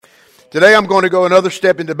Today I'm going to go another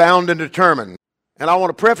step into bound and determined. And I want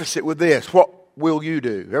to preface it with this. What will you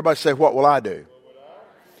do? Everybody say, what will I do?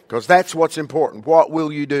 Because that's what's important. What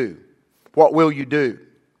will you do? What will you do?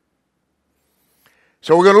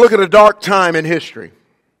 So we're going to look at a dark time in history.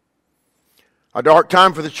 A dark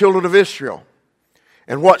time for the children of Israel.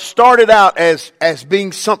 And what started out as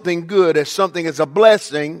being something good, as a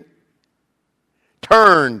blessing,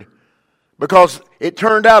 turned. Because it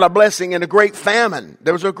turned out a blessing in a great famine.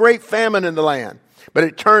 There was a great famine in the land. But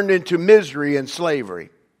it turned into misery and slavery.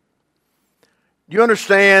 Do you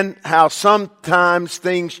understand how sometimes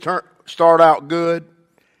things start out good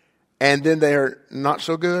and then they're not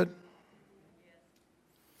so good?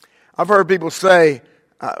 I've heard people say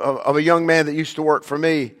of a young man that used to work for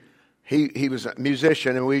me. He was a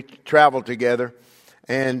musician and we traveled together.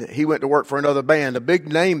 And he went to work for another band, a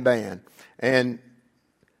big name band. And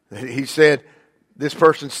he said, this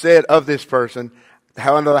person said of this person,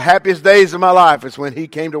 how one of the happiest days of my life is when he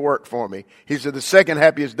came to work for me. He said the second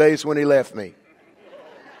happiest day is when he left me.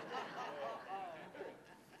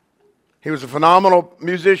 He was a phenomenal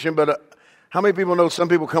musician, but how many people know some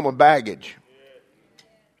people come with baggage?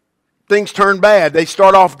 Things turn bad. They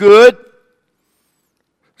start off good.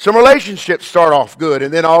 Some relationships start off good,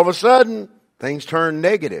 and then all of a sudden, things turn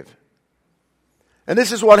negative. And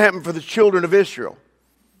this is what happened for the children of Israel.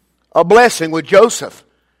 A blessing with Joseph.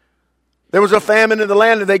 There was a famine in the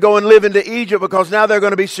land and they go and live into Egypt because now they're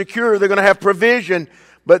going to be secure. They're going to have provision.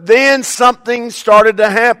 But then something started to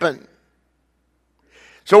happen.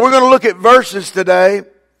 So we're going to look at verses today.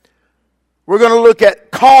 We're going to look at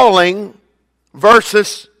calling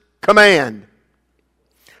versus command.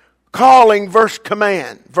 Calling versus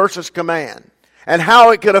command. And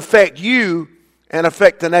how it could affect you and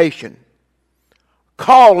affect the nation.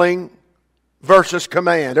 Calling versus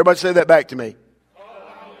command. Everybody say that back to me.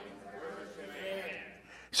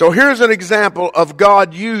 So here's an example of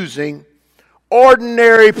God using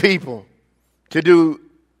ordinary people to do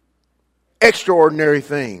extraordinary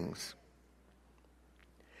things.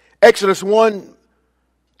 Exodus 1,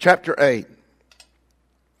 chapter 8.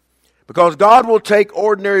 Because God will take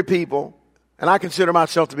ordinary people, and I consider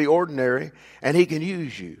myself to be ordinary, and He can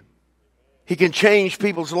use you. He can change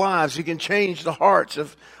people's lives. He can change the hearts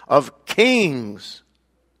of kings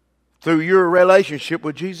through your relationship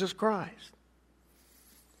with Jesus Christ.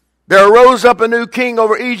 There arose up a new king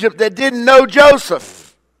over Egypt that didn't know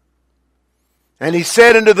Joseph. And he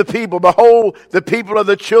said unto the people, behold, the people of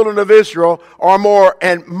the children of Israel are more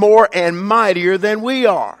and mightier than we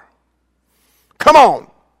are. Come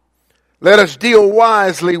on, let us deal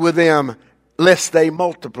wisely with them, lest they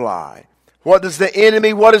multiply. What is the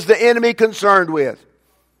enemy concerned with?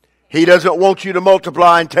 He doesn't want you to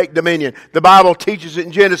multiply and take dominion. The Bible teaches it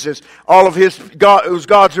in Genesis. It was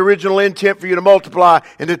God's original intent for you to multiply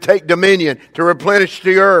and to take dominion, to replenish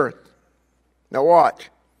the earth. Now watch.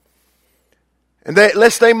 And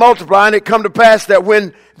lest they multiply, and it come to pass that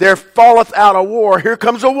when there falleth out a war, here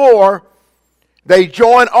comes a war, they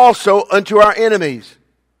join also unto our enemies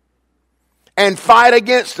and fight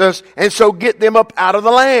against us, and so get them up out of the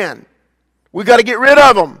land. We got to get rid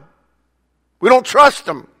of them. We don't trust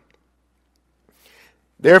them.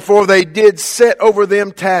 Therefore they did set over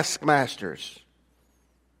them taskmasters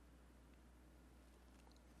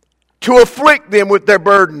to afflict them with their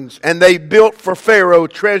burdens. And they built for Pharaoh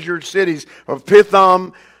treasured cities of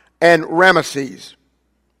Pithom and Ramesses.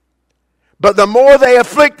 But the more they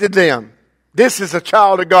afflicted them, this is a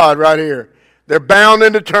child of God right here. They're bound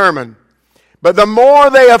and determined. But the more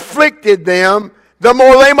they afflicted them, the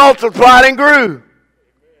more they multiplied and grew.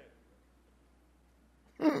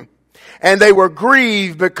 And they were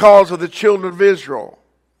grieved because of the children of Israel.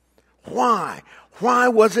 Why? Why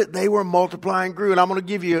was it they were multiplying and grew? And I'm going to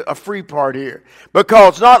give you a free part here.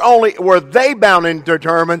 Because not only were they bound and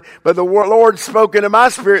determined, but the Lord spoke into my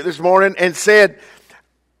spirit this morning and said,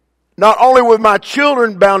 not only were my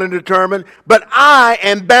children bound and determined, but I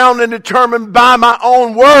am bound and determined by my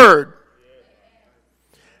own word.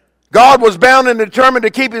 God was bound and determined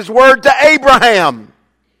to keep His word to Abraham.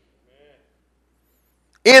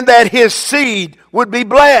 In that his seed would be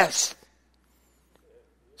blessed.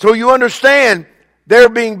 So you understand, they're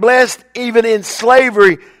being blessed even in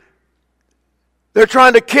slavery. They're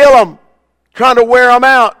trying to kill them, trying to wear them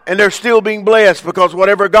out, and they're still being blessed because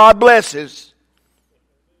whatever God blesses,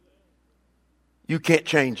 you can't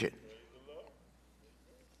change it.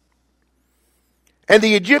 And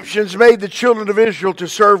the Egyptians made the children of Israel to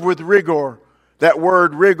serve with rigor. That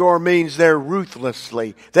word rigor means they're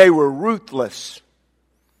ruthlessly. They were ruthless.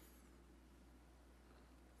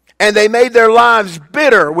 And they made their lives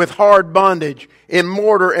bitter with hard bondage in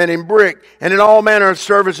mortar and in brick, and in all manner of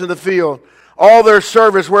service in the field. All their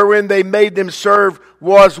service wherein they made them serve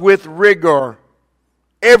was with rigor.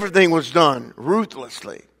 Everything was done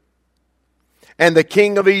ruthlessly. And the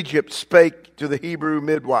king of Egypt spake to the Hebrew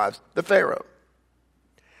midwives, the Pharaoh.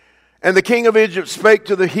 And the king of Egypt spake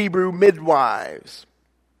to the Hebrew midwives,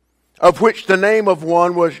 of which the name of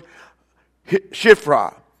one was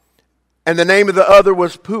Shiphrah, and the name of the other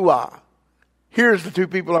was Puah. Here's the two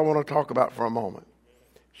people I want to talk about for a moment.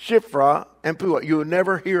 Shiphrah and Puah. You'll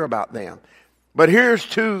never hear about them. But here's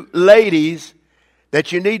two ladies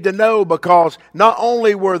that you need to know, because not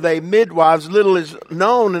only were they midwives, little is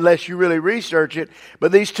known unless you really research it,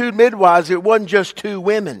 but these two midwives, it wasn't just two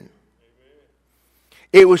women.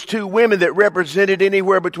 It was two women that represented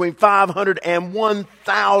anywhere between 500 and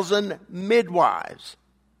 1,000 midwives.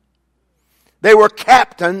 They were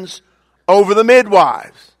captains over the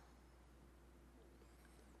midwives.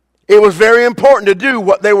 It was very important to do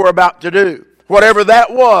what they were about to do. Whatever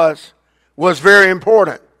that was very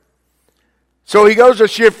important. So he goes to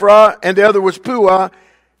Shiphrah, and the other was Puah,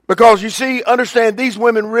 because you see, understand, these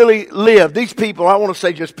women really lived. These people, I want to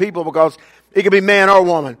say just people because it could be man or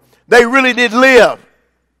woman. They really did live.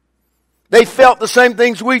 They felt the same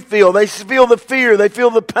things we feel. They feel the fear. They feel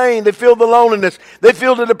the pain. They feel the loneliness. They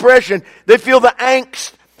feel the depression. They feel the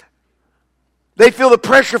angst. They feel the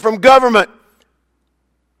pressure from government.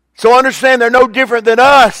 So understand, they're no different than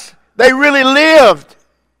us. They really lived.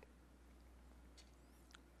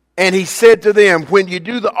 And he said to them, when you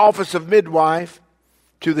do the office of midwife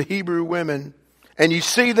to the Hebrew women, and you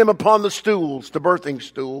see them upon the stools, the birthing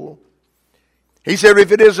stool, he said,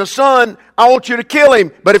 if it is a son, I want you to kill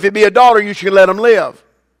him. But if it be a daughter, you should let him live.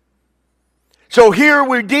 So here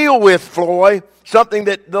we deal with, Floyd, something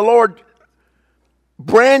that the Lord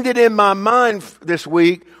branded in my mind this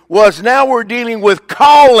week, was now we're dealing with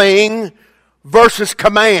calling versus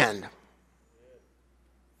command.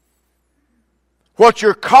 What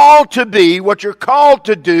you're called to be, what you're called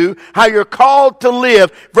to do, how you're called to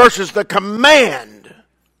live versus the command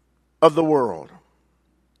of the world.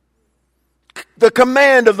 The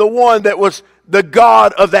command of the one that was the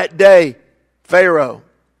God of that day, Pharaoh.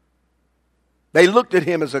 They looked at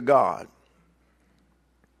him as a god.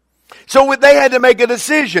 So they had to make a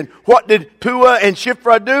decision. What did Puah and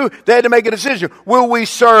Shiphrah do? They had to make a decision. Will we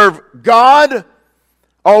serve God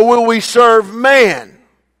or will we serve man?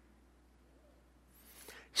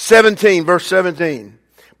 17, verse 17.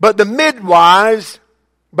 But the midwives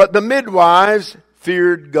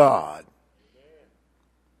feared God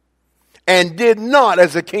and did not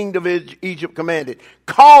as the king of Egypt commanded.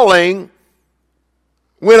 Calling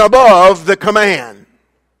went above the command.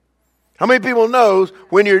 How many people knows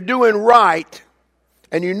when you're doing right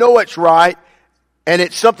and you know it's right and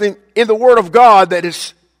it's something in the Word of God that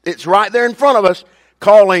it's right there in front of us,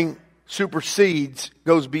 calling supersedes,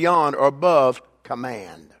 goes beyond or above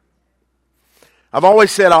command. I've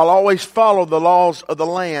always said I'll always follow the laws of the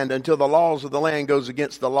land until the laws of the land goes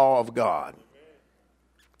against the law of God.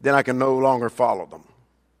 Then I can no longer follow them.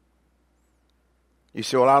 You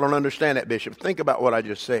say, well, I don't understand that, Bishop. Think about what I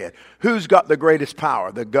just said. Who's got the greatest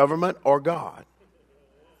power, the government or God?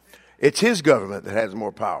 It's His government that has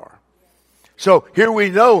more power. So here we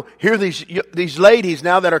know, here these ladies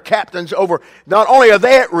now that are captains over, not only are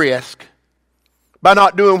they at risk by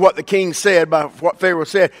not doing what the king said, by what Pharaoh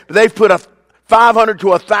said, but they've put 500 to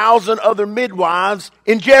 1,000 other midwives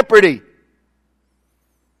in jeopardy.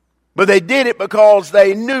 But they did it because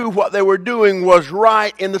they knew what they were doing was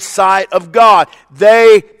right in the sight of God.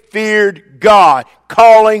 They feared God.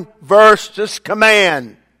 Calling versus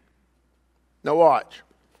command. Now watch.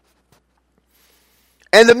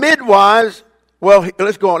 And the midwives, well,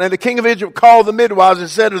 let's go on. And the king of Egypt called the midwives and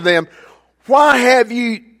said to them, why have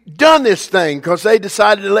you done this thing? Because they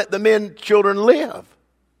decided to let the men, children live.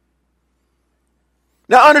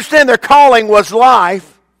 Now understand, their calling was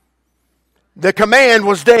life. The command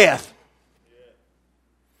was death.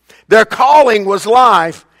 Their calling was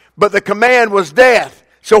life, but the command was death.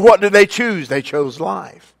 So what did they choose? They chose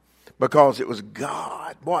life because it was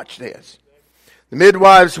God. Watch this. The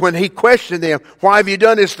midwives, when he questioned them, why have you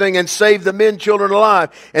done this thing and saved the men, children alive?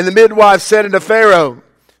 And the midwives said unto Pharaoh,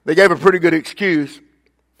 they gave a pretty good excuse,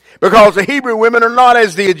 because the Hebrew women are not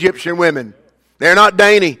as the Egyptian women. They're not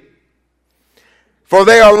dainty. For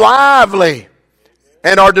they are lively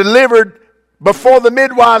and are delivered before the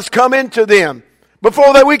midwives come into them.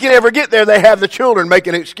 Before we can ever get there, they have the children make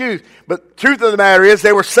an excuse. But the truth of the matter is,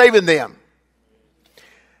 they were saving them.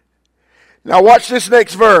 Now watch this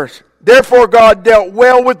next verse. Therefore God dealt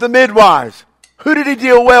well with the midwives. Who did he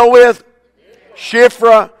deal well with?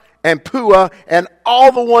 Shiphrah and Puah and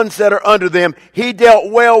all the ones that are under them. He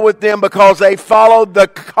dealt well with them because they followed the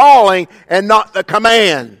calling and not the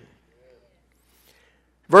command.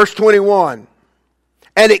 Verse 21.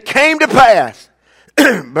 And it came to pass,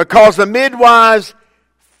 because the midwives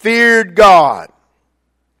feared God.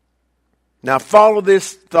 Now follow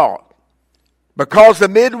this thought. Because the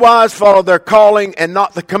midwives followed their calling and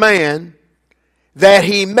not the command, that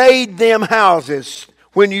he made them houses.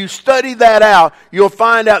 When you study that out, you'll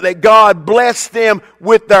find out that God blessed them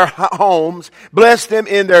with their homes, blessed them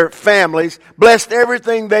in their families, blessed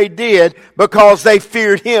everything they did because they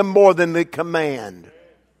feared him more than the command.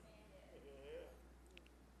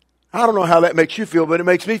 I don't know how that makes you feel, but it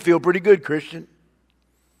makes me feel pretty good, Christian.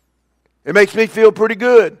 It makes me feel pretty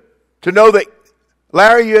good to know that,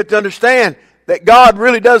 Larry, you have to understand that God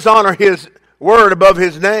really does honor his word above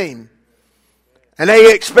his name. And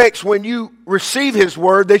he expects when you receive his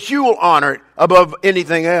word that you will honor it above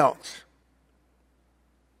anything else.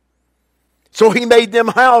 So he made them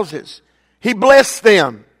houses. He blessed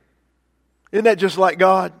them. Isn't that just like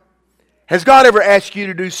God? Has God ever asked you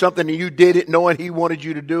to do something and you did it knowing he wanted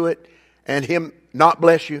you to do it and him not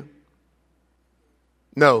bless you?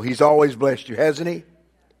 No, he's always blessed you, hasn't he? It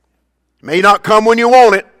may not come when you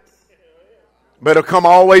want it, but it'll come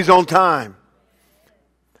always on time.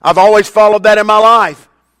 I've always followed that in my life.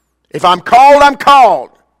 If I'm called, I'm called.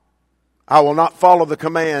 I will not follow the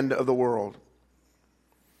command of the world.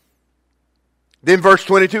 Then verse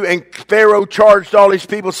 22, and Pharaoh charged all his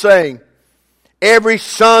people, saying, every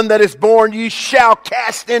son that is born you shall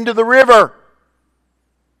cast into the river.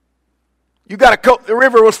 You got to cope. The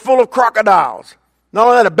river was full of crocodiles. Not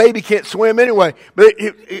only that, a baby can't swim anyway, but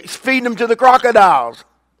it's feeding them to the crocodiles.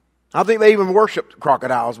 I think they even worshipped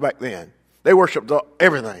crocodiles back then. They worshipped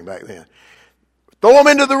everything back then. Throw them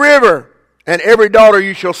into the river, and every daughter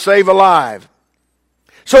you shall save alive.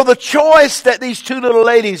 So the choice that these two little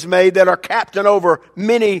ladies made that are captain over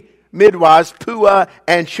many midwives, Puah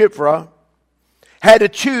and Shiphrah, had to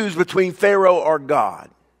choose between Pharaoh or God.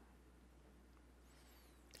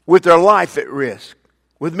 With their life at risk.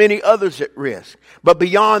 With many others at risk. But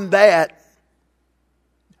beyond that,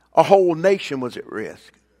 a whole nation was at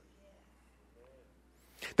risk.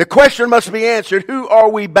 The question must be answered, who are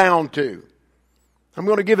we bound to? I'm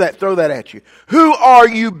going to throw that at you. Who are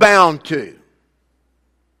you bound to?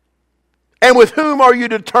 And with whom are you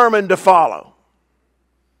determined to follow?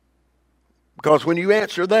 Because when you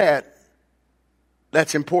answer that,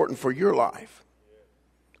 that's important for your life.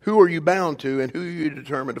 Who are you bound to and who are you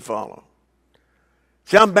determined to follow?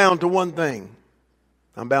 See, I'm bound to one thing.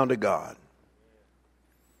 I'm bound to God.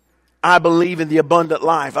 I believe in the abundant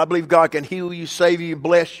life. I believe God can heal you, save you,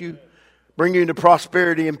 bless you, bring you into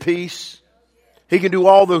prosperity and peace. He can do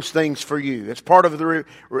all those things for you. It's part of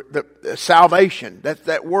the salvation. That's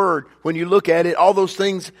that word. When you look at it, all those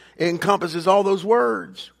things encompasses all those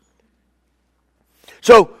words.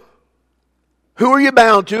 So, who are you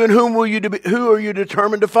bound to and who are you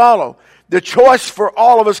determined to follow? The choice for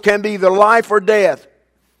all of us can be either life or death.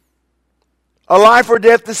 A life or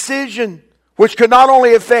death decision, which could not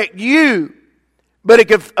only affect you, but it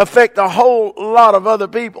could affect a whole lot of other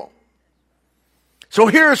people. So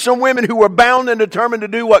here are some women who were bound and determined to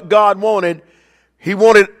do what God wanted. He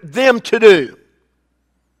wanted them to do.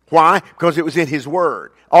 Why? Because it was in His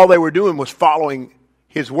Word. All they were doing was following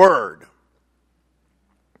His Word.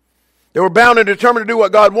 They were bound and determined to do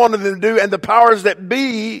what God wanted them to do, and the powers that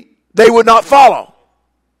be, they would not follow.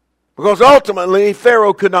 Because ultimately,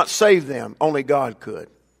 Pharaoh could not save them. Only God could.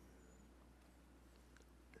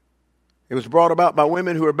 It was brought about by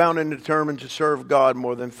women who were bound and determined to serve God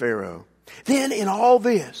more than Pharaoh. Then in all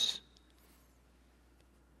this,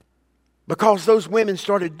 because those women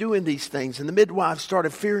started doing these things and the midwives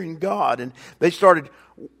started fearing God and they started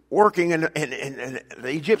working and the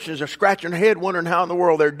Egyptians are scratching their head wondering how in the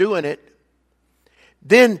world they're doing it.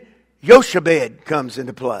 Then Jochebed comes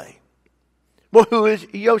into play. Well, who is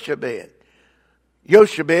Jochebed?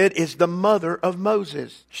 Jochebed is the mother of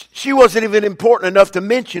Moses. She wasn't even important enough to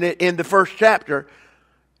mention it in the first chapter.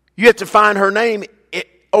 You have to find her name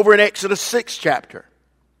over in Exodus 6 chapter.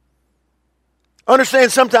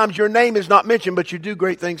 Understand, sometimes your name is not mentioned, but you do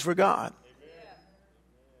great things for God.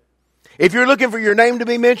 If you're looking for your name to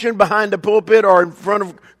be mentioned behind the pulpit or in front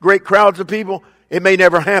of great crowds of people, it may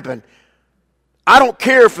never happen. I don't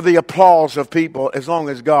care for the applause of people as long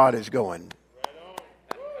as God is going.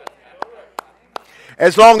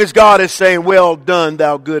 As long as God is saying, well done,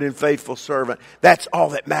 thou good and faithful servant. That's all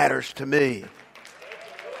that matters to me.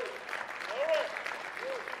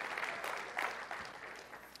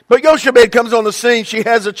 But Jochebed comes on the scene. She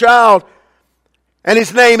has a child. And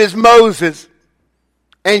his name is Moses.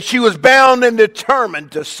 And she was bound and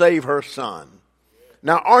determined to save her son.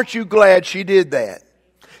 Now, aren't you glad she did that?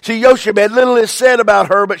 See, Jochebed, little is said about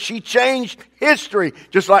her, but she changed history.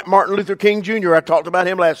 Just like Martin Luther King Jr., I talked about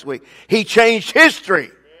him last week. He changed history.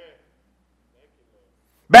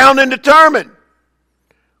 Bound and determined.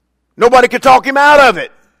 Nobody could talk him out of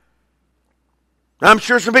it. I'm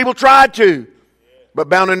sure some people tried to. But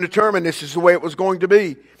bound and determined, this is the way it was going to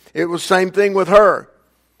be. It was the same thing with her.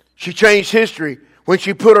 She changed history when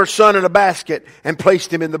she put her son in a basket and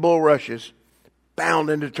placed him in the bulrushes. Bound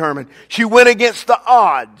and determined. She went against the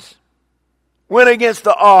odds. Went against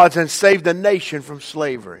the odds and saved the nation from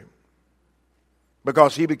slavery.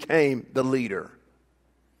 Because he became the leader.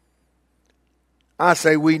 I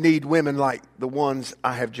say we need women like the ones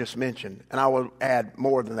I have just mentioned. And I will add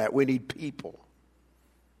more than that. We need people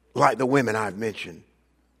like the women I've mentioned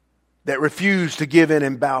that refuse to give in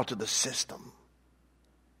and bow to the system.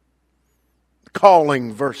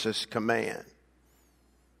 Calling versus command.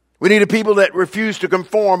 We need a people that refuse to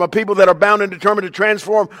conform, a people that are bound and determined to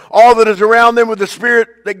transform all that is around them with the Spirit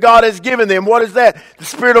that God has given them. What is that? The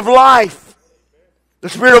Spirit of life. The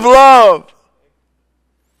Spirit of love.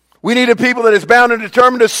 We need a people that is bound and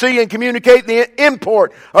determined to see and communicate the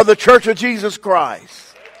import of the Church of Jesus Christ.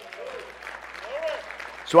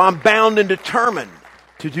 So I'm bound and determined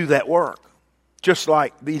to do that work. Just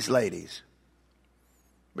like these ladies.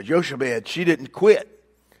 But Jochebed, she didn't quit.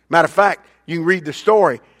 Matter of fact, you can read the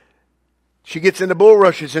story. She gets in the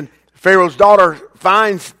bulrushes and Pharaoh's daughter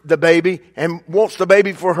finds the baby and wants the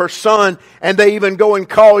baby for her son. And they even go and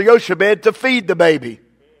call Jochebed to feed the baby.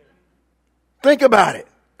 Think about it.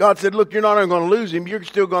 God said, look, you're not only going to lose him, you're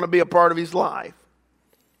still going to be a part of his life.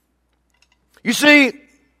 You see,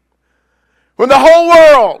 when the whole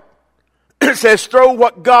world says throw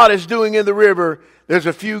what God is doing in the river, there's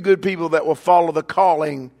a few good people that will follow the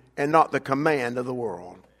calling and not the command of the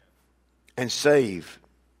world. And save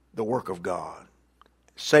the work of God.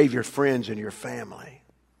 Save your friends and your family.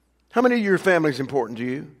 How many of your family is important to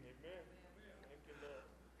you?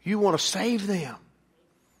 You want to save them.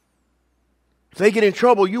 If they get in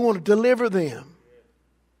trouble, you want to deliver them.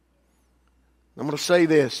 I'm going to say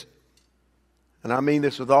this, and I mean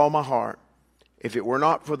this with all my heart. If it were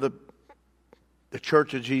not for the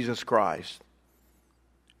Church of Jesus Christ,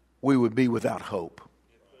 we would be without hope.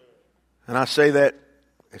 And I say that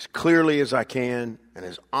as clearly as I can and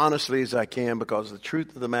as honestly as I can, because the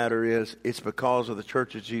truth of the matter is, it's because of the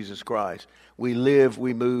Church of Jesus Christ. We live,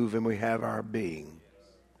 we move, and we have our being.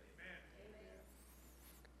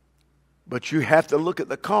 But you have to look at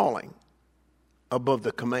the calling above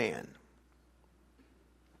the command.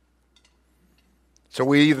 So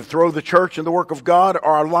we either throw the church and the work of God, or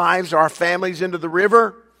our lives, our families into the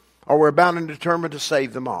river, or we're bound and determined to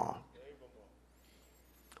save them all.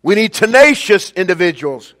 We need tenacious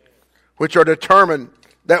individuals which are determined,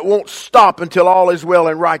 that won't stop until all is well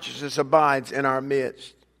and righteousness abides in our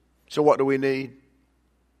midst. So what do we need?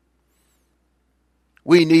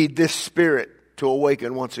 We need this spirit to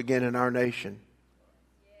awaken once again in our nation.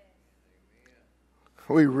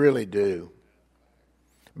 We really do.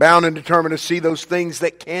 Bound and determined to see those things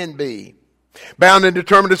that can be. Bound and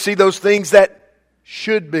determined to see those things that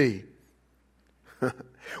should be.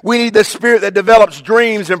 We need the spirit that develops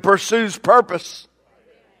dreams and pursues purpose.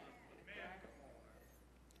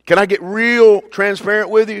 Can I get real transparent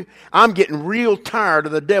with you? I'm getting real tired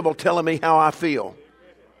of the devil telling me how I feel.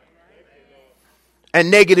 And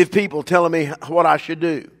negative people telling me what I should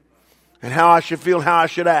do. And how I should feel and how I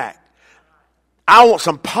should act. I want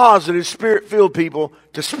some positive spirit-filled people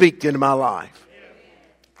to speak into my life.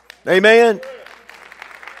 Amen?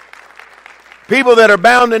 People that are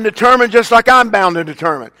bound and determined just like I'm bound and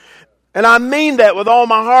determined. And I mean that with all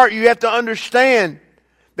my heart. You have to understand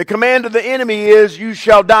the command of the enemy is you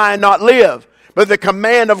shall die and not live. But the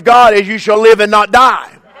command of God is you shall live and not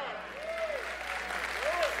die.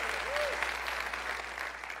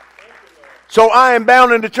 So I am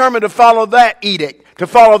bound and determined to follow that edict, to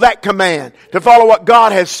follow that command, to follow what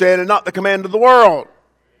God has said and not the command of the world.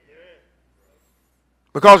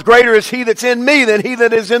 Because greater is He that's in me than he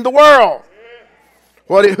that is in the world.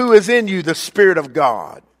 Who is in you? The Spirit of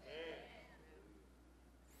God.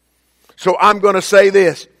 So I'm going to say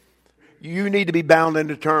this. You need to be bound and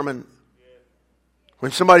determined.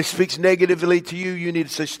 When somebody speaks negatively to you, you need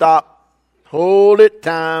to say, stop. Hold it,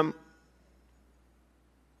 time.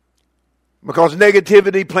 Because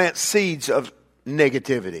negativity plants seeds of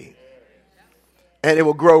negativity. And it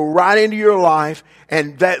will grow right into your life.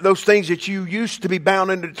 And those things that you used to be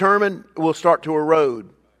bound and determined will start to erode.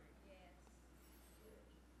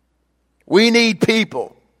 We need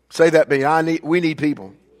people. Say that, B. We need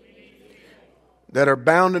people. that are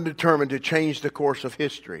bound and determined to change the course of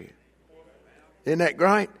history. Isn't that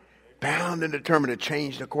right? Bound and determined to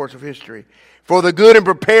change the course of history for the good and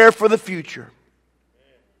prepare for the future.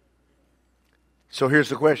 So here's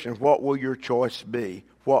the question. What will your choice be?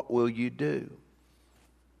 What will you do?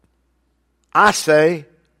 I say,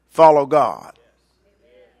 follow God.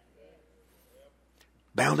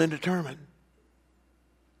 Bound and determined.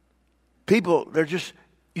 People,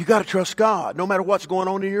 you got to trust God no matter what's going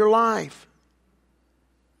on in your life.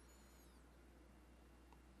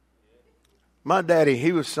 My daddy,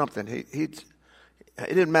 he was something. It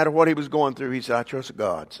didn't matter what he was going through. He said, I trust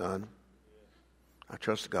God, son. I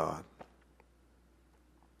trust God.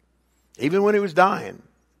 Even when he was dying,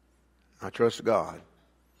 I trust God.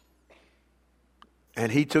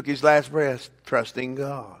 And he took his last breath trusting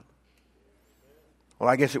God. Well,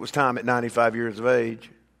 I guess it was time at 95 years of age.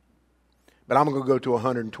 But I'm going to go to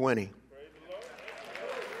 120.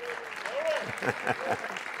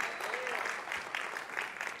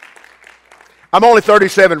 I'm only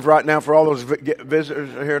 37 right now for all those visitors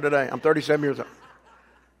here today. I'm 37 years old.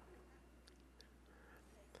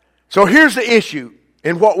 So here's the issue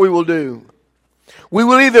in what we will do. We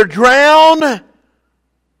will either drown.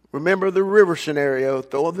 Remember the river scenario.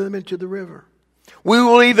 Throw them into the river. We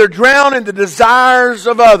will either drown in the desires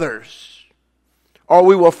of others, or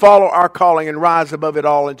we will follow our calling and rise above it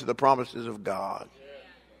all into the promises of God.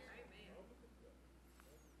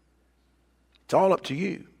 It's all up to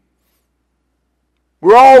you.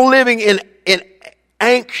 We're all living in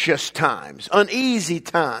anxious times, uneasy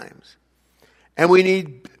times. And we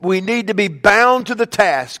need to be bound to the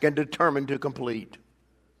task and determined to complete.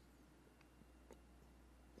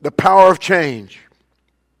 The power of change.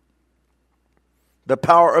 The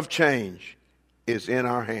power of change is in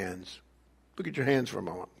our hands. Look at your hands for a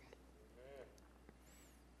moment.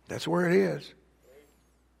 That's where it is.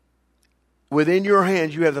 Within your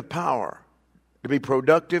hands, you have the power to be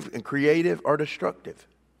productive and creative or destructive.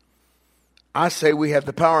 I say we have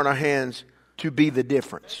the power in our hands to be the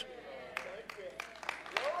difference.